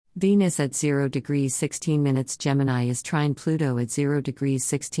Venus at 0 degrees 16 minutes Gemini is trine Pluto at 0 degrees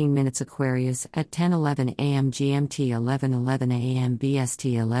 16 minutes Aquarius at 10:11 a.m. GMT 11:11 a.m.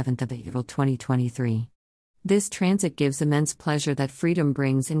 BST 11th of April 2023. This transit gives immense pleasure that freedom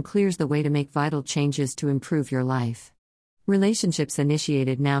brings and clears the way to make vital changes to improve your life. Relationships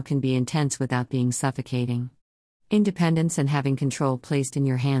initiated now can be intense without being suffocating. Independence and having control placed in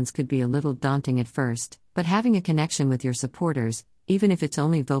your hands could be a little daunting at first, but having a connection with your supporters, even if it's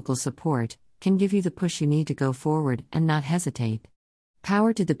only vocal support, can give you the push you need to go forward and not hesitate.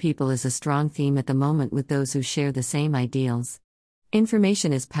 Power to the people is a strong theme at the moment with those who share the same ideals.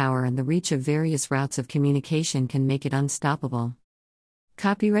 Information is power, and the reach of various routes of communication can make it unstoppable.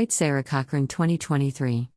 Copyright Sarah Cochran 2023.